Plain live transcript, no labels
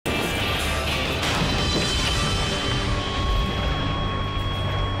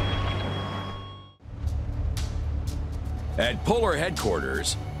At Puller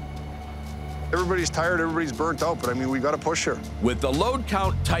headquarters, Everybody's tired, everybody's burnt out, but I mean, we got to push here. with the load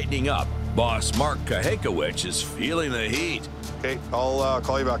count tightening up, boss Mark Kahekowicz is feeling the heat. Okay, I'll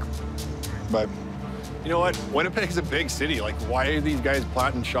call you back. Bye. You know what? Winnipeg's a big city. Like, why are these guys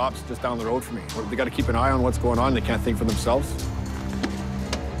planting shops just down the road from me? They got to keep an eye on what's going on. They can't think for themselves.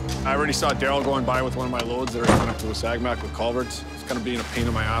 I already saw Daryl going by with one of my loads that are coming up to Wasagmac with culverts. It's kind of being a pain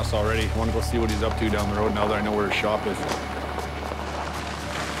in my ass already. I want to go see what he's up to down the road now that I know where his shop is.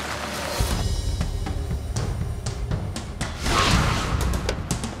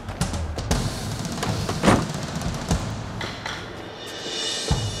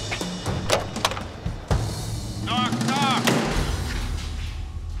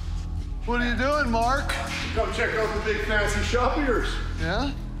 What are you doing, Mark? Come check out the big fancy shop of yours.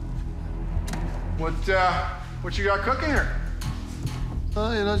 Yeah? What you got cooking here?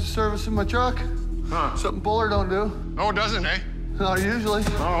 Oh, you know, just servicing my truck. Huh? Something Buller don't do. Oh, it doesn't, eh? Not usually.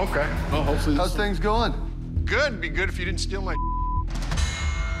 Oh, okay. Well, hopefully How's things going? good. Be good if you didn't steal my.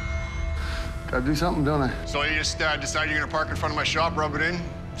 Gotta do something, don't I? So you just decide you're gonna park in front of my shop, rub it in,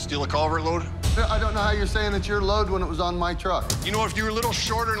 steal a culvert load? I don't know how you're saying it's your load when it was on my truck. You know, if you were a little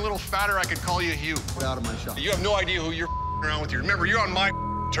shorter and a little fatter, I could call you Hugh. Get out of my shop. You have no idea who you're around with here. Remember, you're on my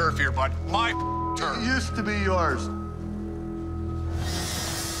turf here, bud. My turf. It used to be yours.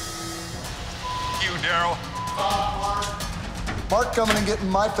 You, Daryl. Mark coming and getting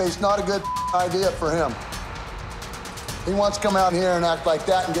in my face, not a good idea for him. He wants to come out here and act like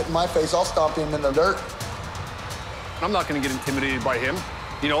that and get in my face, I'll stomp him in the dirt. I'm not going to get intimidated by him.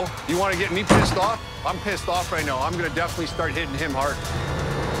 You know, you want to get me pissed off? I'm pissed off right now. I'm going to definitely start hitting him hard.